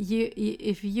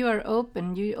 if you are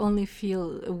open, you only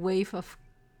feel a wave of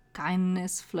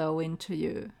kindness flow into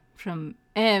you from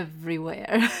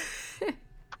everywhere.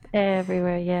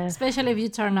 Everywhere, yeah. Especially if you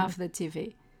turn off the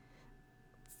TV.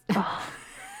 Oh.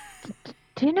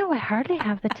 Do you know I hardly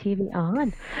have the TV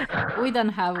on? We don't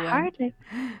have one. Hardly.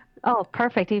 Oh,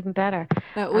 perfect. Even better.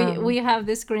 We have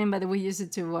the screen, but we use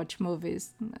it to watch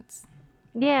movies. That's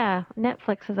Yeah,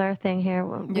 Netflix is our thing here.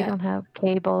 We Yeah. don't have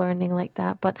cable or anything like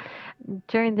that. But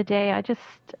during the day,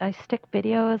 I stick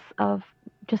videos of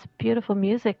just beautiful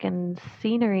music and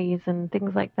sceneries and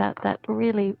things like that. That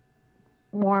really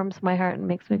warms my heart and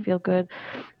makes me feel good.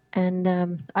 And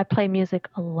I play music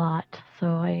a lot.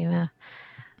 So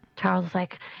Charles is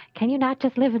like, "Can you not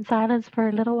just live in silence for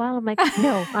a little while?" I'm like,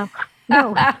 "No,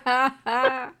 no.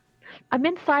 I'm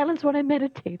in silence when I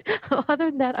meditate. Other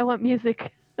than that, I want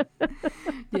music."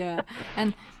 Yeah.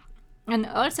 And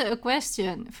also a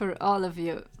question for all of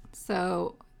you.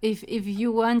 So if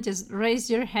you want, just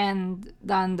raise your hand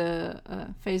down the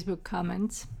Facebook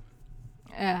comments.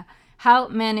 How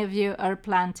many of you are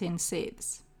planting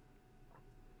seeds?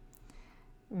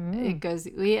 Because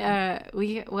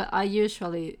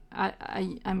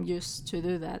I'm used to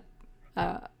do that,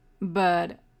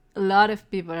 but a lot of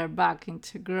people are back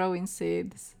into growing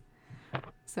seeds.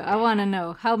 So I want to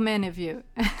know how many of you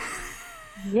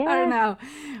are now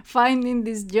finding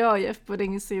this joy of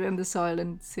putting a seed in the soil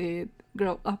and see it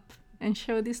grow up and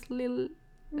show these little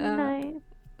Nice.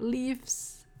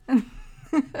 leaves.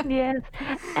 Yes,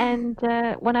 and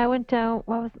when I went down,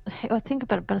 I think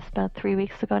about 3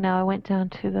 weeks ago now, I went down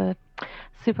to the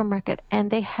supermarket,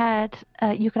 and they had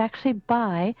you could actually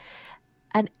buy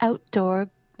an outdoor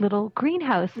little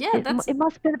greenhouse. Yeah, It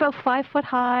must have been about 5 foot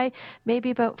high,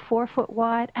 maybe about 4 foot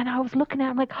wide, and I was looking at it,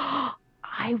 I'm like, oh,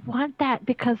 I want that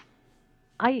because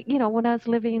when I was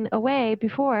living away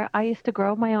before, I used to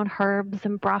grow my own herbs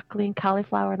and broccoli and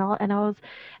cauliflower and all,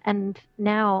 and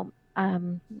now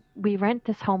we rent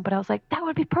this home, but I was like, that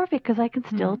would be perfect because I can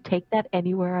still take that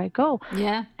anywhere I go.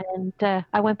 Yeah. And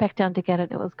I went back down to get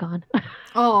it. It was gone.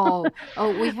 Oh,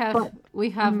 we have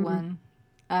one.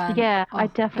 Yeah, I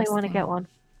definitely want to thing. get one.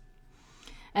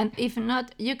 And if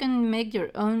not, you can make your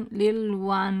own little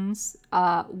ones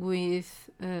with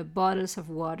bottles of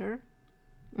water.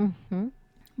 Mm-hmm.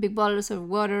 Big bottles of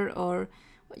water, or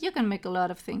You can make a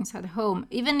lot of things at home.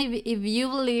 Even if you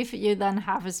believe you don't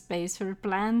have a space for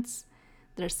plants,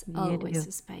 there's You always do.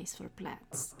 a space for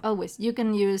plants. Always. You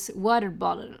can use water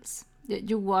bottles.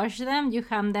 You wash them, you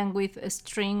hang them with a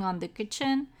string on the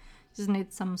kitchen, just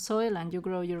need some soil, and you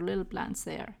grow your little plants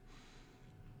there.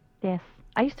 Yes.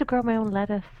 I used to grow my own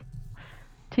lettuce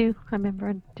too. I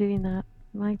remember doing that.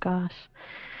 My gosh.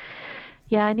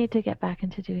 Yeah, I need to get back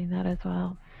into doing that as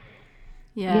well.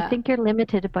 You Yeah, think you're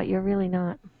limited, but you're really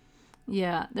not.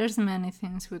 yeah, there's many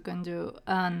things we can do.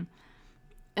 And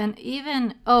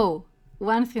even, oh,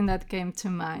 one thing that came to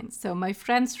mind. So my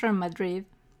friends from Madrid,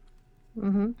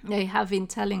 Mhm. they have been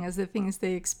telling us the things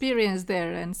they experience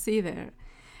there and see there.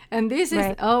 And this is,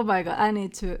 Right. oh my god, I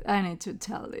need to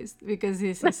tell this because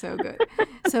this is so good.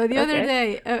 So the other Okay.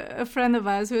 day, a friend of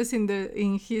us was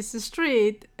in his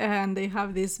street, and they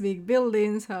have these big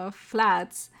buildings of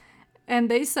flats, and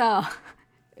they saw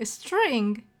a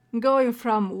string going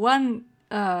from one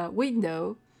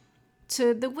window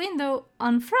to the window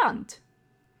on front.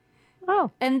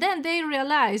 Oh, And then they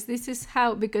realize this is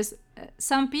how, because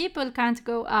some people can't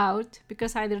go out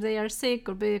because either they are sick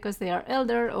or because they are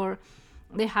elder or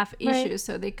they have right. issues,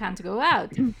 so they can't go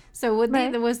out. So what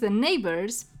Right. did was the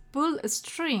neighbors pull a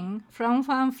string from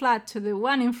one flat to the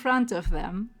one in front of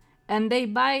them, and they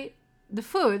buy the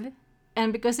food,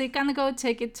 and because they can't go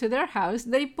take it to their house,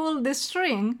 they pull the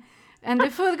string, and the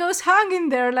food goes hanging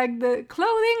there like the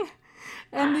clothing,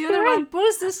 and the other Right. one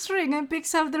pulls the string and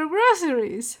picks up their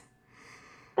groceries.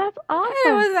 That's It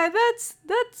awesome. was like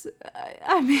that's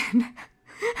I mean,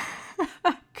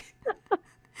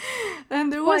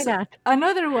 and there Why was not?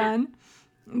 another one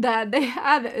that they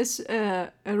had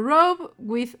a rope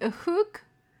with a hook,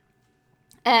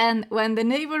 and when the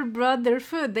neighbor brought their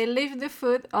food, they leave the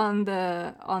food on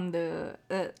the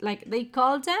like they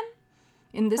called them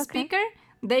in the Okay. speaker.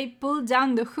 They pull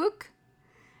down the hook.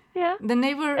 Yeah. The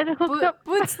neighbor And it hooks up.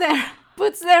 puts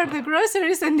there the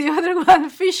groceries, and the other one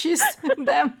fishes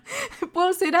them,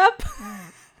 pulls it up.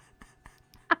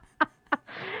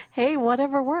 Hey,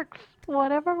 whatever works.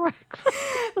 Whatever works.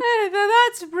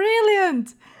 That's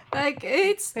brilliant. Like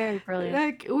it's Very brilliant.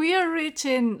 like we are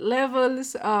reaching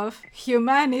levels of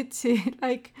humanity.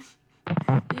 Like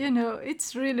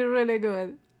it's really really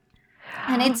good.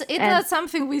 And it's And not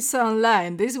something we saw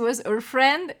online. This was our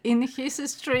friend in his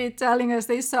street telling us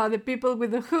they saw the people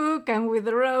with the hook and with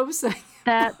the ropes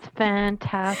that's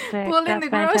fantastic. pulling That's the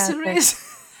fantastic. groceries.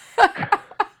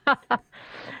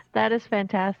 That is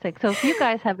fantastic. So if you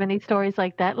guys have any stories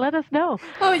like that, let us know.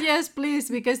 Oh yes, please,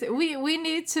 because we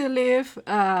need to live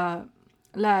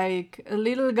like a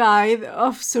little guide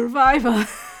of survival,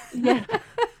 Yes.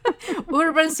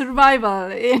 urban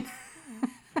survival in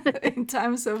in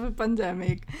times of a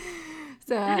pandemic.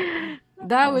 So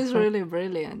that was Awesome. really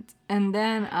brilliant. And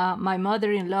then my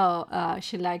mother-in-law,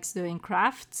 she likes doing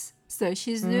crafts, so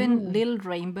she's doing Mm. little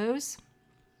rainbows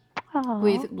Oh.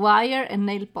 with wire and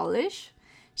nail polish.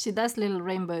 She does little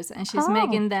rainbows, and she's Oh.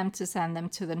 making them to send them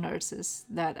to the nurses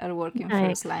that are working Nice.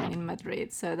 first line in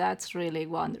Madrid. So that's really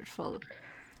wonderful.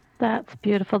 That's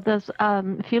beautiful. There's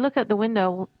if you look at the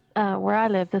window where I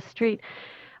live, the street,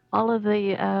 all of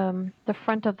the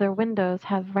front of their windows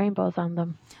have rainbows on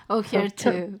them. Oh, So here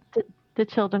too. the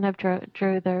children have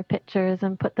drew their pictures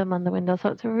and put them on the window. So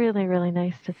it's really really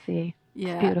nice to see. It's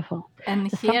Yeah. beautiful. And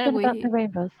There's here something about the we,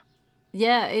 rainbows.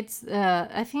 yeah, it's,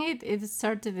 I think it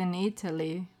started in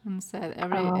Italy and said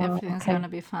Oh, everything's okay. gonna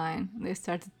be fine. They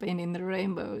started painting the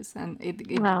rainbows, and it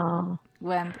Oh,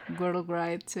 went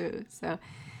worldwide too. So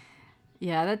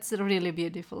yeah, that's really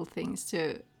beautiful things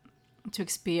to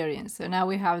experience. So now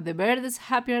we have the birds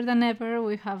happier than ever.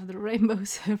 We have the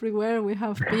rainbows everywhere. We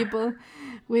have people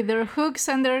with their hooks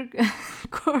and their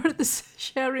cords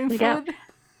sharing yep, food.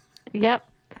 yep.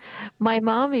 My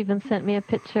mom even sent me a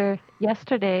picture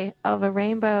yesterday of a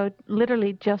rainbow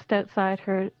literally just outside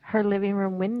her living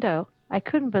room window. I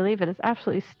couldn't believe it. It's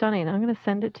absolutely stunning. I'm going to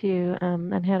send it to you,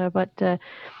 Angela, but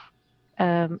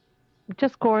um,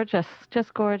 just gorgeous,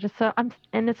 just gorgeous. So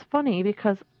and it's funny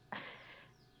because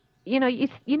you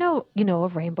know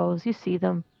of rainbows, you see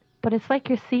them, but it's like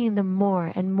you're seeing them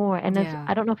more and more. And as Yeah.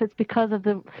 I don't know if it's because of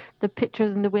the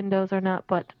pictures in the windows or not,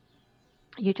 but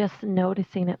you're just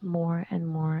noticing it more and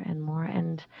more and more,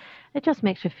 and it just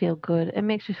makes you feel good. It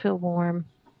makes you feel warm.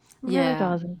 It really Yeah.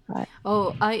 does inside.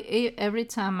 Oh, every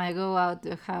time I go out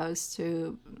the house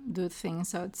to do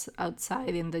things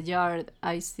outside in the yard,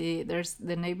 I see there's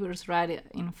the neighbors right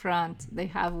in front. They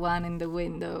have one in the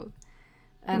window,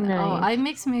 and oh, Nice. it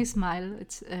makes me smile.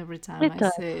 It's every time It I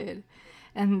does. see it.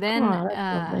 And then Oh,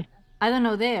 that's lovely. I don't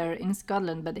know there in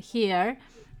Scotland, but here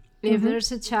if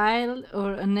there's a child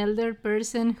or an elder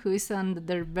person who is on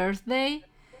their birthday,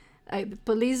 the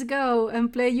police go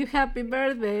and play you happy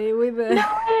birthday with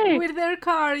with their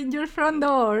car in your front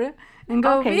door and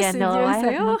go visit you and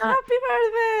say, oh, happy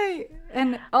birthday.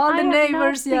 And all the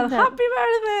neighbors yell, happy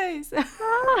birthdays.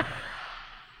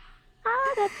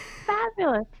 That's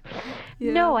fabulous.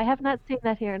 Yeah. No, I have not seen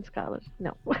that here in Scotland.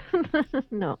 No.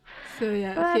 No. So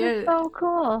yeah, that is so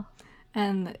cool.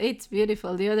 And it's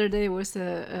beautiful. The other day was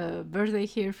a birthday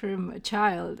here from a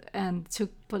child, and 2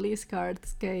 police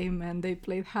cars came and they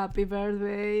played happy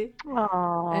birthday.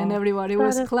 Aww, and everybody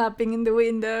was clapping in the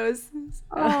windows.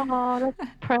 Oh,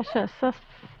 that's precious.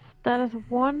 That is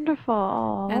wonderful.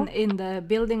 Aww. And in the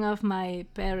building of my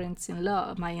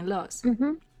in-laws,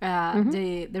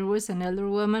 there was an elder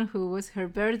woman who was her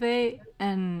birthday,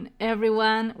 and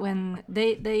everyone, when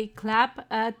they clap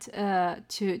at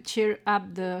to cheer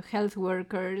up the health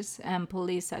workers and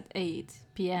police at 8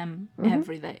 p.m.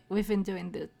 every day. We've been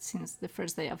doing that since the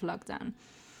first day of lockdown.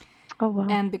 Oh wow!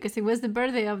 And because it was the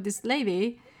birthday of this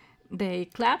lady, they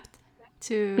clapped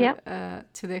to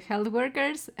the health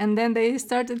workers, and then they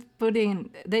started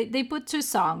putting they put 2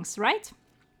 songs, right?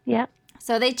 Yeah.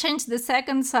 So they changed the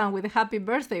second song with the happy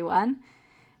birthday one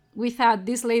without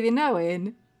this lady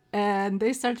knowing. And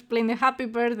they started playing the happy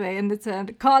birthday, and it's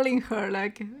calling her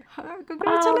like,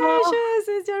 congratulations,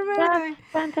 it's your birthday.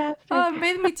 That's fantastic. Oh, it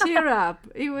made me tear up.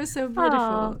 It was so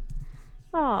beautiful.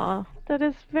 Oh, that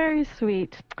is very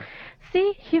sweet.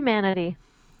 See, humanity.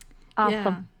 Awesome.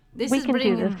 Yeah. This is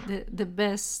bringing the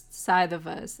best side of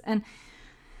us. And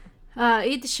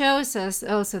it shows us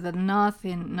also that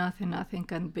nothing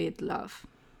can beat love.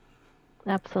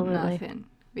 Absolutely. Nothing.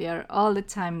 We are all the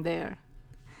time there.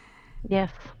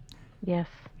 Yes.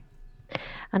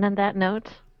 And on that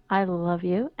note, I love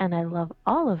you and I love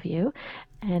all of you.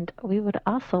 And we would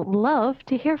also love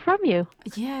to hear from you.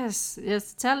 Yes.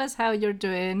 Tell us how you're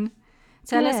doing.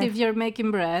 Tell us if you're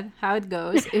making bread, how it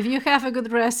goes. If you have a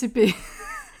good recipe,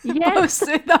 post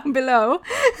it down below.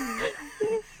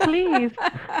 Please.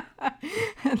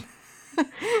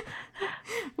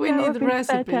 We need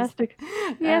recipes. Fantastic.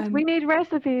 Yes, we need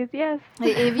recipes. Yes.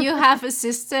 If you have a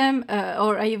system,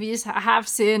 or if you have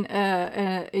seen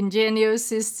an ingenious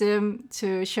system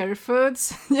to share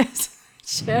foods,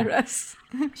 share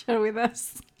with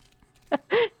us.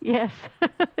 Yes,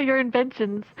 your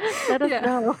inventions. Let us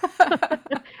know.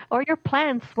 Or your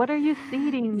plants. What are you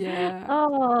seeding? Yeah.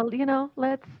 Oh,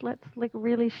 let's like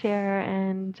really share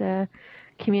and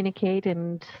communicate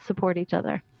and support each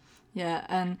other. Yeah,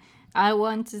 and I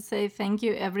want to say thank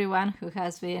you everyone who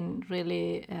has been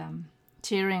really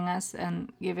cheering us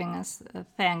and giving us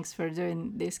thanks for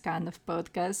doing this kind of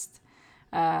podcast.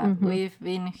 We've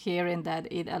been hearing that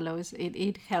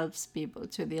it helps people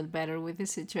to deal better with the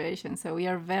situation. So we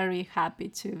are very happy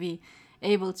to be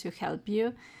able to help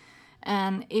you.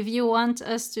 And if you want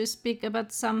us to speak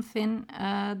about something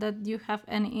that you have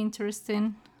any interest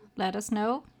in, let us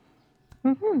know.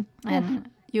 And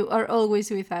you are always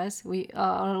with us. We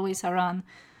are always around.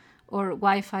 Or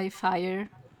Wi-Fi fire.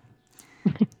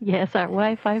 Yes, our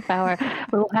Wi-Fi fire.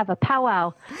 We'll have a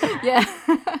powwow. Yeah.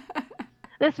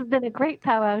 This has been a great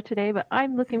powwow today, but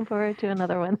I'm looking forward to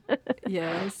another one.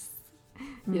 Yes.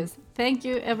 Thank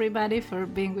you, everybody, for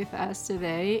being with us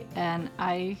today. And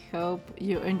I hope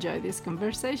you enjoy this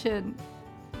conversation.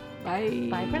 Bye.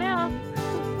 Bye for now.